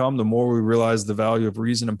advanced we become, the more we realize the value of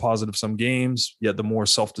reason and positive sum games, yet the more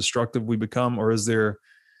self-destructive we become? Or is there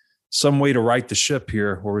some way to right the ship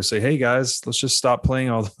here where we say, hey guys, let's just stop playing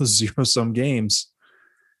all those zero-sum games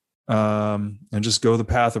and just go the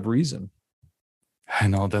path of reason? I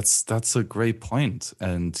know that's a great point.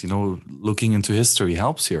 And, looking into history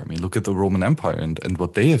helps here. I mean, look at the Roman Empire and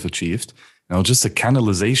what they have achieved. Just the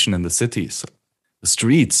canalization in the cities, the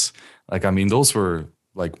streets. Those were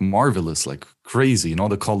like marvelous, like crazy,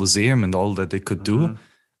 the Colosseum and all that they could do.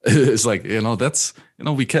 It's like, that's,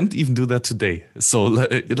 we can't even do that today. So,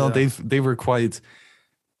 they were quite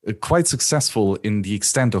successful in the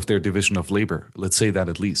extent of their division of labor. Let's say that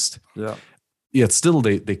at least. Yeah. Yet still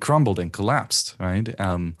they crumbled and collapsed, right?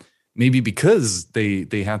 Maybe because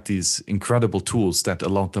they had these incredible tools that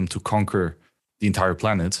allowed them to conquer the entire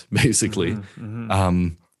planet, basically.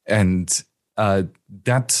 And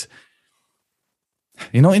that,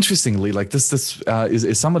 interestingly, like this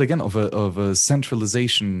is somewhat again of a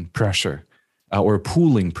centralization pressure or a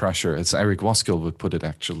pooling pressure, as Eric Woskill would put it,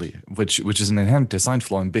 actually, which is an inherent design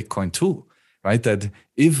flaw in Bitcoin too, right? That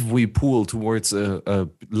if we pool towards a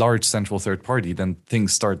large central third party, then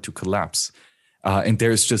things start to collapse. And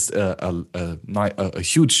there's just a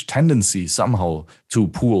huge tendency somehow to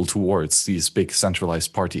pool towards these big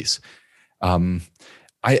centralized parties. I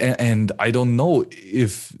don't know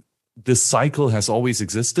if this cycle has always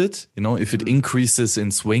existed. If it increases in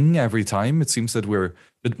swing every time. It seems that we're a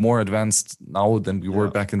bit more advanced now than we were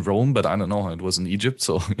back in Rome, but I don't know how it was in Egypt.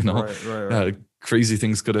 So right. Crazy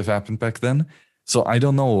things could have happened back then. So I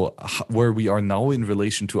don't know where we are now in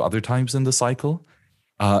relation to other times in the cycle.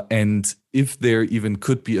 And if there even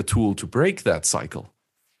could be a tool to break that cycle.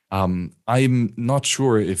 I'm not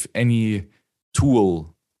sure if any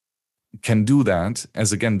tool can do that,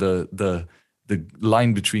 as again, the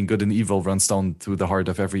line between good and evil runs down through the heart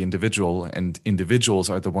of every individual, and individuals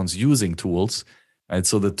are the ones using tools. Right?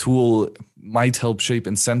 So the tool might help shape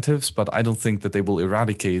incentives, but I don't think that they will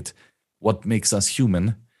eradicate what makes us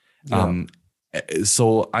human. Yeah.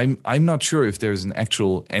 So I'm not sure if there's an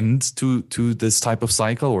actual end to this type of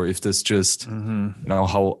cycle, or if this just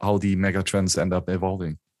how the mega trends end up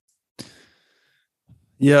evolving.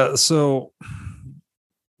 Yeah. So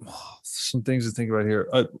some things to think about here.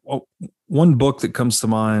 One book that comes to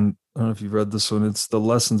mind, I don't know if you've read this one. It's The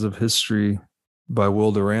Lessons of History by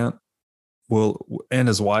Will Durant, and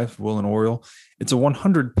his wife, Will and Oriel. It's a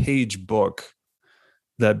 100-page book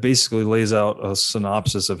that basically lays out a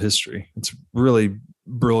synopsis of history. It's really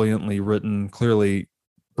brilliantly written, clearly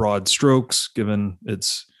broad strokes, given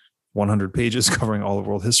it's 100 pages covering all of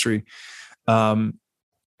world history. But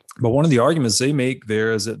one of the arguments they make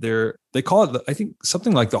there is that they call it, I think,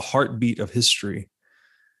 something like the heartbeat of history.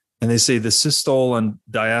 And they say the systole and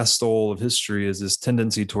diastole of history is this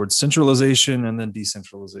tendency towards centralization and then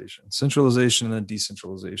decentralization, centralization and then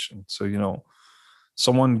decentralization. So,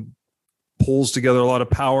 someone pulls together a lot of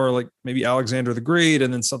power, like maybe Alexander the Great,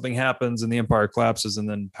 and then something happens and the empire collapses, and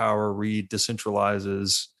then power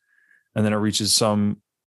decentralizes, and then it reaches some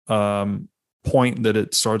point that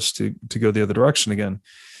it starts to go the other direction again.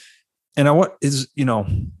 And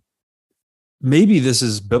maybe this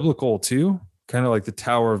is biblical too, kind of like the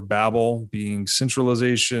Tower of Babel being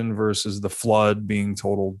centralization versus the flood being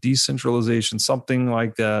total decentralization, something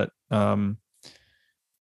like that.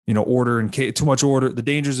 Order and too much order, the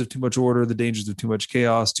dangers of too much order, the dangers of too much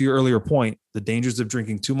chaos. To your earlier point, the dangers of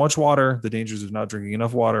drinking too much water, the dangers of not drinking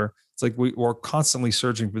enough water. It's like we're constantly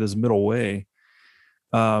searching for this middle way.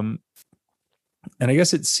 And I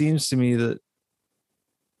guess it seems to me that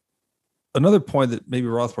another point that maybe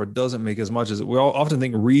Rothbard doesn't make as much is that we all often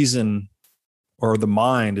think reason or the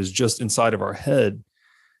mind is just inside of our head,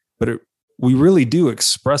 but we really do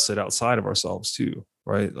express it outside of ourselves too,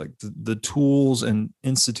 right? Like the tools and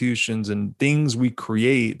institutions and things we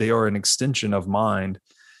create, they are an extension of mind.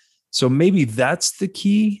 So maybe that's the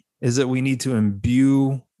key, is that we need to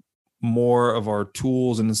imbue more of our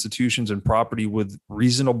tools and institutions and property with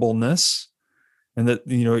reasonableness. And that,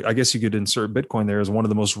 I guess you could insert Bitcoin there as one of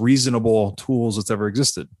the most reasonable tools that's ever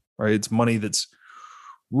existed, right? It's money that's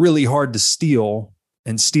really hard to steal,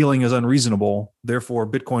 and stealing is unreasonable. Therefore,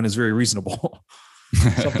 Bitcoin is very reasonable.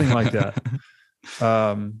 Something like that.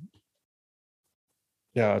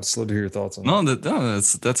 Yeah, I'd just love to hear your thoughts on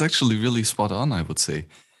that. That's actually really spot on, I would say.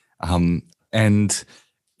 And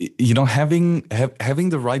having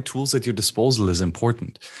the right tools at your disposal is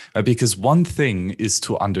important, because one thing is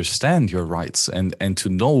to understand your rights and to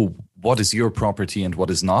know what is your property and what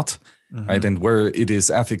is not, right? And where it is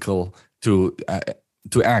ethical to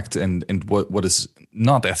act and what is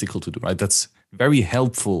not ethical to do, right? That's very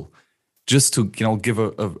helpful just to, give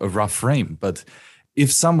a rough frame. But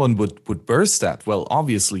if someone would burst that, well,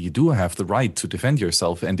 obviously you do have the right to defend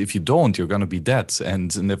yourself. And if you don't, you're going to be dead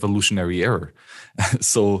and an evolutionary error.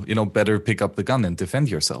 So, better pick up the gun and defend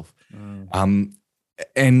yourself.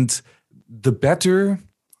 And the better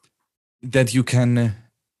that you can.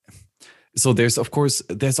 So there's always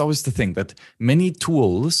the thing that many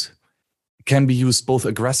tools can be used both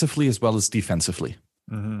aggressively as well as defensively.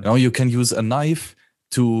 You can use a knife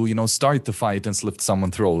to, start the fight and slit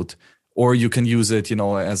someone's throat. Or you can use it,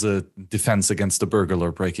 as a defense against a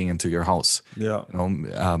burglar breaking into your house. Yeah.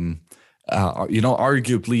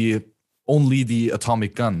 Arguably, only the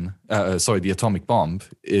atomic bomb,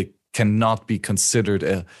 it cannot be considered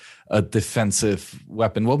a defensive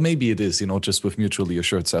weapon. Well, maybe it is, just with mutually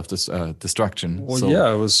assured self-destruction. Well,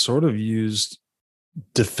 yeah, it was sort of used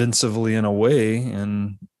defensively in a way,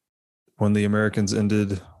 and when the Americans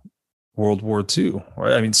ended World War II,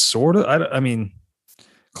 right? I mean, sort of. I mean.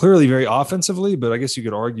 Clearly very offensively, but I guess you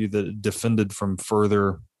could argue that it defended from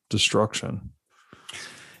further destruction.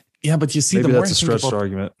 Yeah, but you see, maybe that's a stretched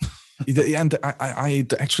argument. And I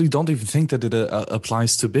actually don't even think that it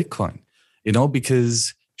applies to Bitcoin,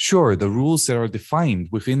 because sure, the rules that are defined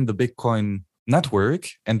within the Bitcoin network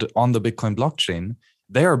and on the Bitcoin blockchain,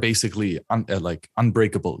 they are basically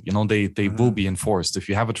unbreakable. They will be enforced. If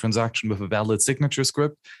you have a transaction with a valid signature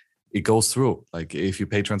script, it goes through. Like if you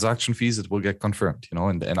pay transaction fees, it will get confirmed,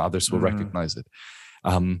 and others will recognize it.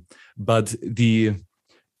 But the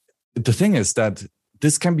thing is that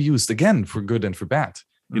this can be used again for good and for bad.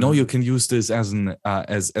 You can use this as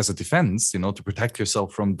a defense, to protect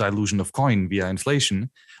yourself from dilution of coin via inflation,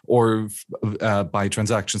 or by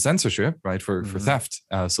transaction censorship, right? For theft,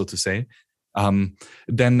 so to say.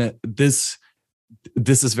 Then this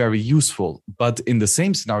is very useful. But in the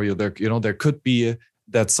same scenario, there could be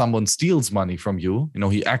that someone steals money from you,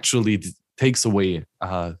 he actually takes away,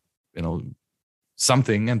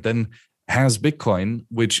 something, and then has Bitcoin,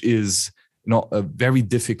 which is, very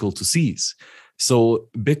difficult to seize. So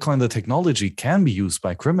Bitcoin, the technology, can be used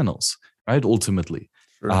by criminals, right? Ultimately,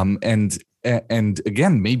 sure. And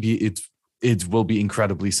again, maybe it will be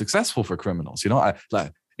incredibly successful for criminals.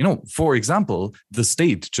 For example, the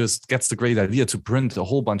state just gets the great idea to print a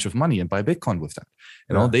whole bunch of money and buy Bitcoin with that.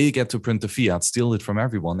 They get to print the fiat, steal it from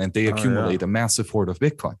everyone, and they accumulate a massive hoard of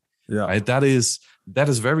Bitcoin. Yeah, right? That is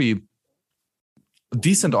very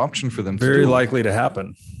decent option for them. Very likely to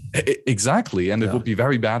happen. Exactly, and it would be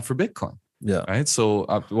very bad for Bitcoin. Yeah, right. So,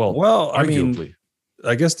 arguably, I mean,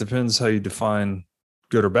 I guess depends how you define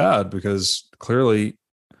good or bad, because clearly,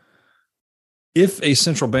 if a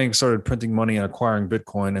central bank started printing money and acquiring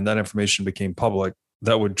Bitcoin and that information became public,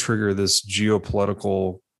 that would trigger this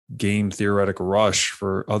geopolitical game theoretic rush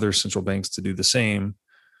for other central banks to do the same.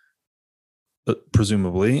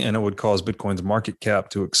 presumably, and it would cause Bitcoin's market cap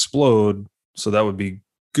to explode. So that would be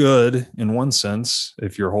good in one sense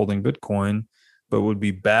if you're holding Bitcoin, but would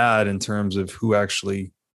be bad in terms of who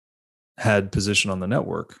actually had position on the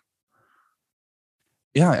network.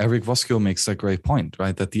 Yeah, Eric Voskill makes a great point,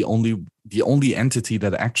 right? That the only entity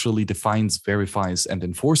that actually defines, verifies, and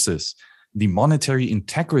enforces the monetary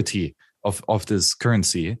integrity of this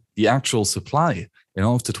currency, the actual supply,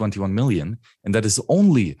 of the 21 million, and that is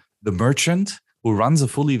only the merchant who runs a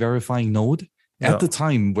fully verifying node at the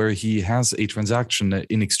time where he has a transaction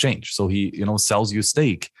in exchange. So he, sells you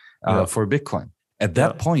stake for Bitcoin. At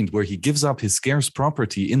that point where he gives up his scarce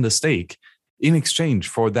property in the stake in exchange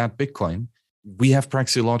for that Bitcoin, we have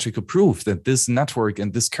praxeological proof that this network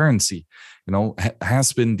and this currency,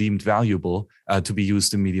 has been deemed valuable to be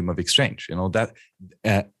used in medium of exchange. And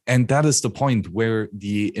that is the point where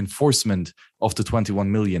the enforcement of the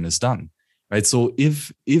 21 million is done, right? So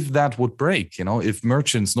if that would break, if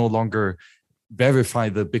merchants no longer verify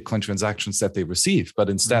the Bitcoin transactions that they receive, but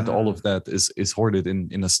instead all of that is hoarded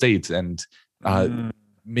in a state, and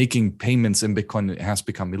making payments in Bitcoin has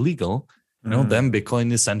become illegal, then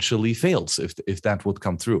Bitcoin essentially fails if that would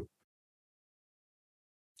come through.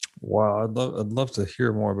 Wow, I'd love to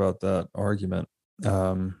hear more about that argument.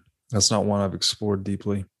 That's not one I've explored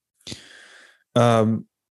deeply. Or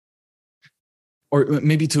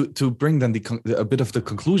maybe to bring then a bit of the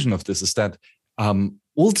conclusion of this is that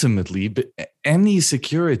ultimately any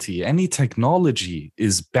security, any technology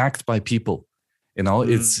is backed by people.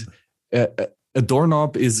 It's a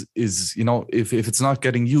doorknob is if it's not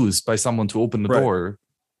getting used by someone to open the door,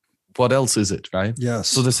 what else is it, right? Yes.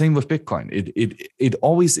 So the same with Bitcoin. It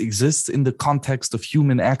always exists in the context of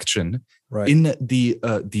human action, in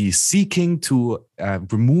the seeking to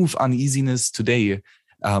remove uneasiness today,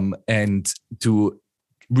 and to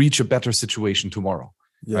reach a better situation tomorrow,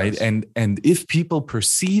 right? And if people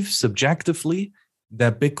perceive subjectively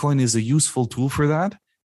that Bitcoin is a useful tool for that,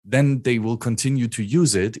 then they will continue to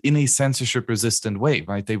use it in a censorship-resistant way,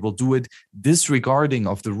 right? They will do it disregarding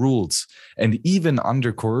of the rules and even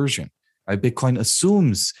under coercion. Right? Bitcoin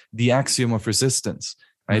assumes the axiom of resistance.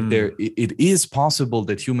 Right? It is possible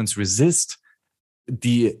that humans resist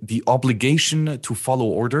the obligation to follow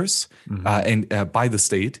orders and by the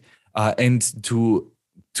state, and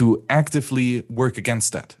to actively work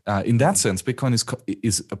against that. In that sense, Bitcoin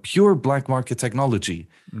is a pure black market technology,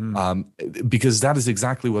 because that is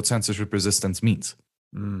exactly what censorship resistance means.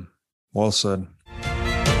 Well said.